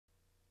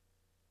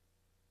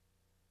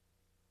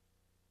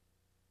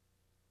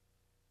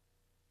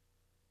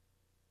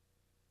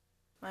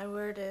My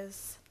word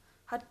is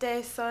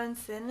Hatte Son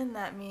Sin, and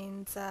that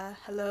means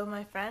hello,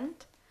 my friend.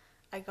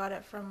 I got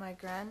it from my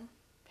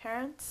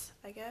grandparents,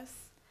 I guess.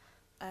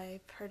 I've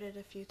heard it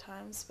a few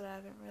times, but I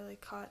haven't really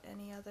caught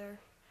any other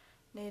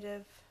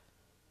native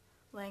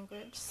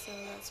language, so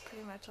that's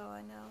pretty much all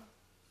I know.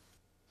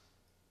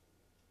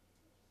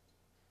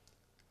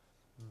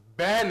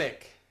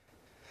 Bannock!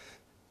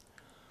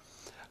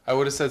 I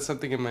would have said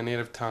something in my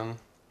native tongue,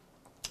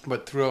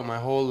 but throughout my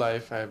whole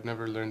life I have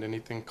never learned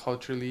anything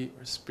culturally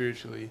or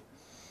spiritually,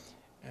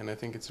 and I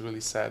think it's a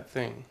really sad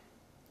thing.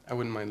 I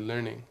wouldn't mind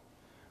learning,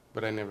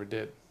 but I never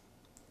did.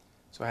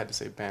 So I had to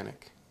say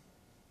Bannock.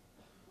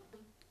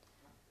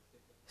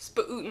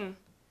 Spa'utin.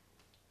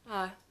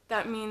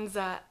 That means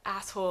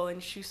asshole in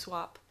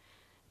Shuswap.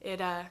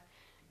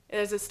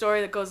 There's a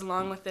story that goes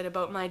along with it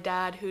about my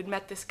dad who'd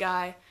met this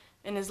guy,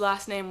 and his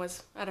last name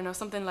was, I don't know,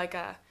 something like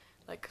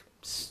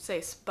say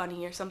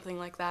Spunny or something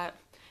like that.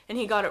 And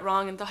he got it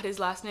wrong and thought his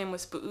last name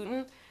was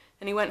Spa'utin.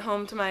 And he went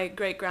home to my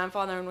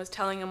great-grandfather and was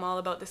telling him all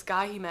about this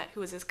guy he met who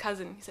was his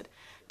cousin. He said,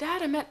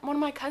 "Dad, I met one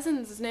of my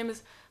cousins. His name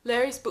is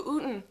Larry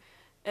Spa'utin."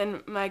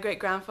 And my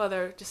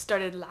great-grandfather just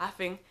started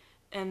laughing.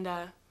 And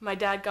my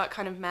dad got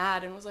kind of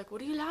mad and was like,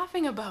 "What are you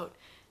laughing about?"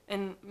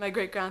 And my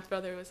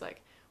great-grandfather was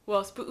like,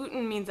 "Well,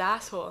 Spa'utin means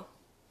asshole."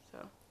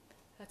 So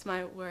that's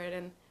my word,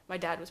 and my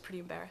dad was pretty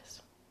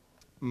embarrassed.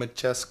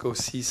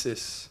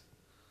 Macheskocesis.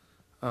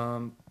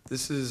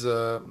 This is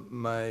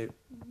my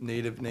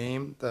native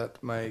name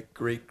that my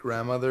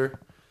great-grandmother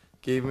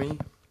gave me,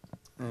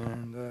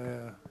 and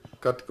I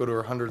got to go to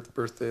her 100th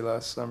birthday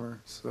last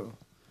summer, so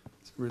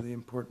it's a really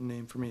important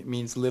name for me. It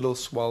means little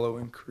swallow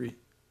in Cree.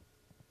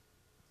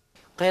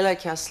 Qela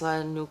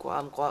kiasla nuku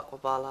am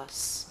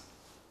balas.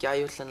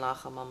 Gyayutlan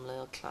lacha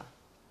mamleokla.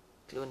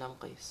 Glunam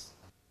qis.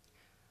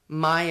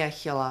 Maya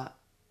hila.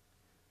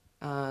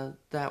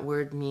 That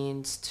word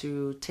means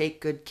to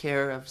take good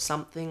care of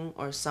something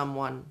or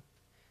someone.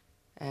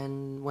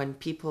 And when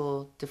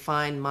people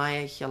define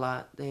Maya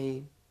hila,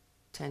 they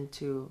tend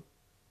to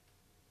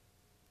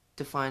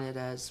define it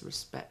as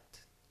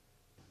respect.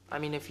 I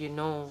mean, if you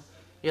know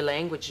your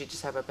language, you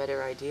just have a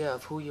better idea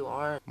of who you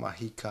are.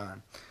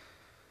 Mahikan.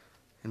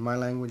 In my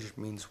language, it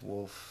means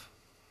wolf.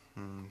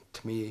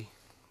 To me,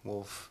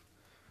 wolf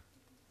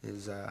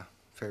is a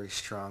very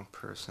strong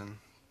person,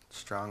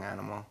 strong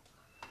animal,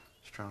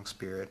 strong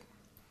spirit,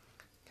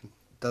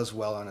 does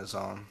well on his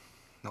own,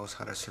 knows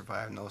how to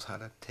survive, knows how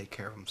to take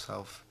care of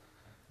himself.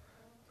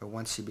 But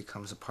once he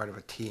becomes a part of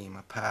a team,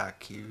 a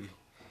pack,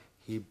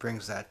 he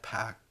brings that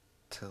pack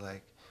to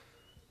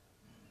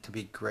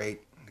be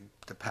great.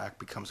 The pack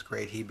becomes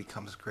great, he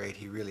becomes great,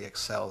 he really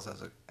excels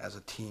as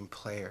a team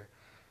player.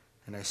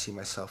 And I see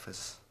myself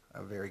as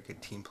a very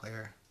good team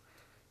player.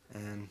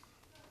 And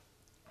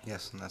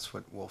yes, and that's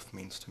what wolf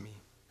means to me.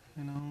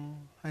 You know,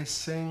 I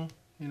sing,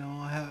 you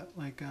know,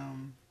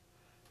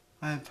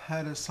 I've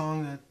had a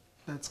song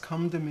that's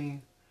come to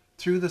me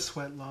through the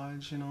Sweat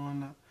Lodge, you know,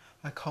 and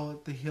I call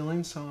it the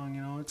healing song,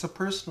 you know. It's a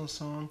personal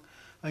song.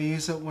 I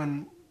use it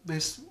when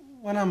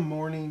I'm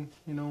mourning,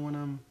 you know,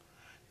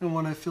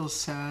 when I feel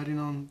sad, you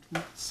know,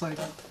 it's like,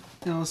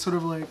 you know, sort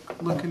of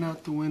like looking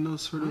out the window,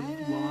 sort of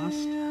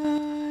lost.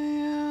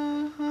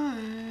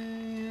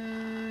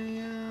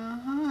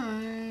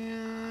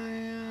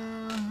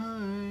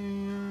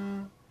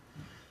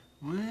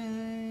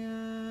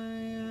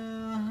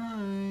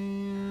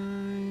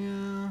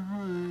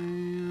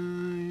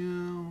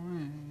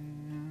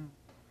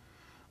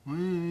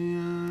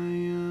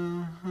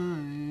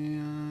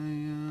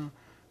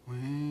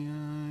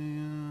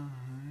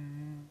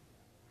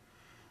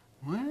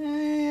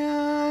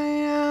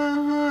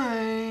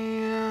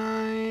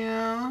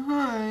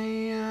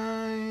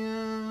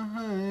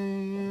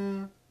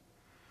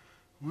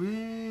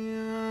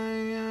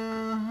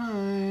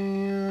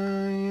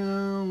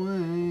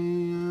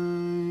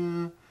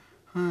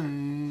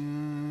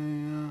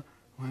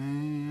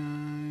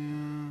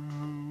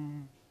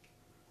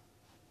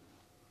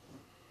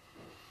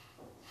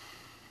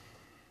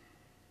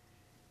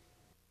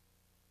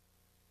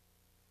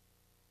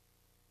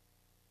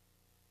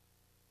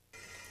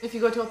 If you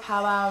go to a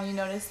powwow and you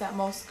notice that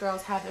most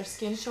girls have their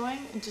skin showing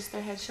and just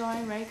their head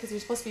showing, right? Because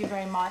you're supposed to be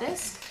very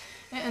modest,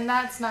 and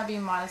that's not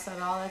being modest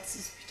at all. That's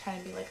just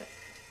trying to be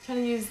trying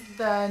to use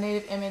the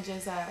native image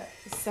as a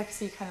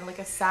sexy kind of like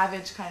a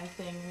savage kind of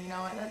thing, you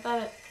know. And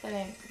that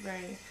ain't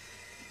very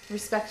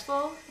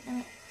respectful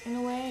in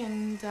a way,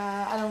 and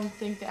I don't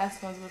think the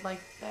Eskimos would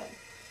like that.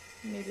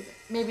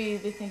 Maybe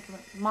they think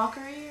of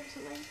mockery or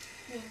something.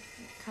 Yeah.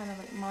 Kind of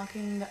like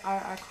mocking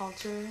our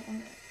culture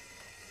and.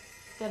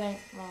 That ain't,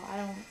 well, I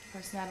don't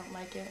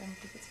like it. I don't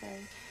think it's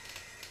very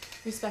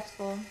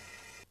respectful.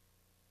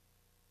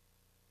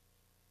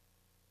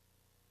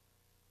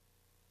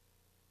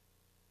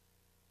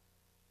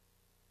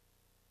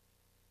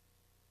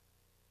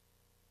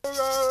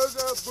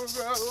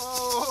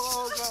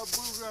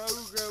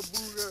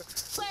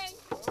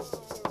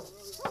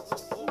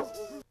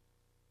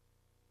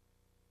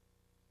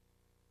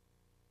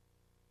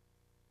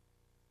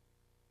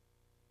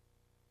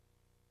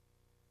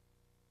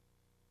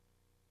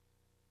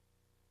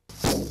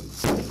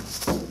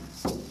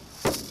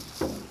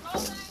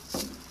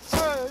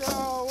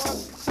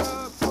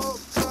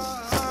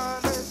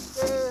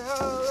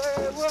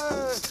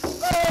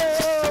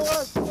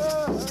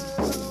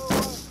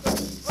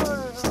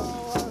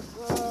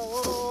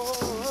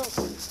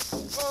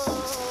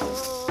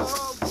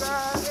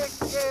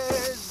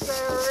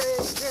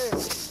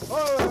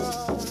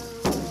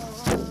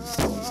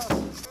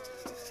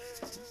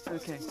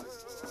 Okay.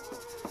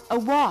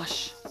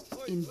 Awash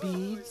in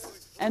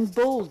beads and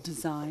bold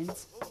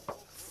designs,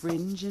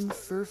 fringe and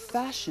fur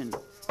fashion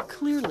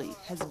clearly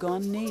has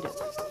gone native.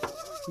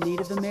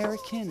 Native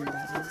American,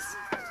 that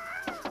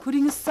is.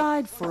 Putting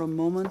aside for a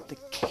moment the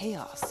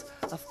chaos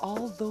of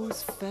all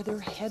those feather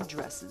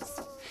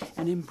headdresses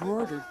and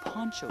embroidered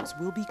ponchos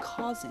will be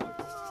causing in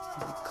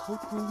the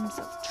coatrooms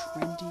of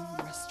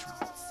trendy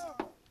restaurants.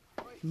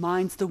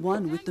 Mine's the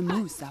one with the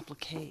mousse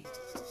applique.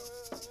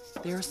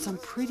 There are some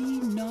pretty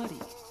naughty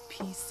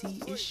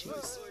PC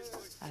issues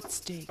at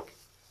stake.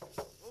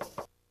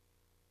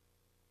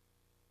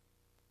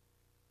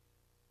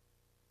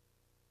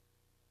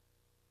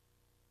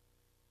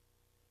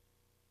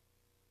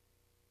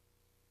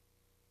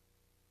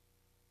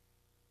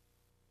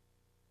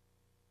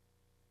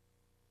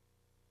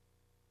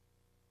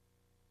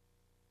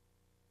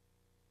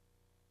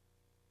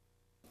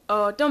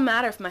 Oh, it don't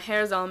matter if my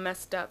hair's all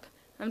messed up.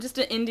 I'm just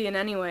an Indian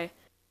anyway.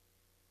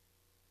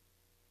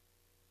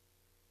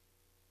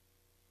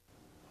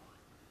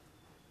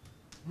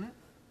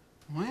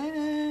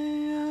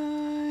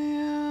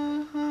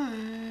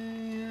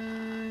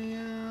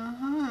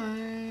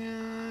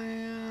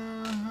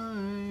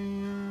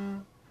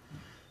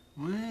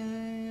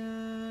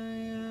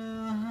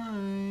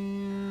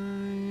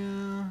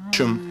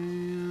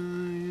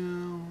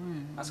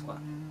 Asqua.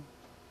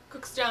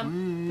 Cook's jump.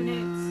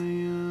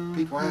 Bananes.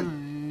 Big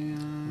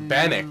one.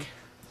 Bannock.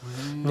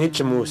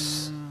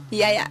 Nichamus.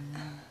 Yeah.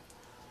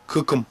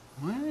 Kukum.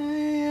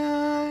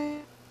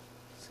 Same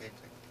thing.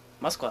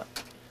 Musqua.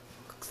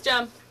 Cook's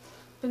jump.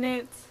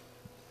 Bananes.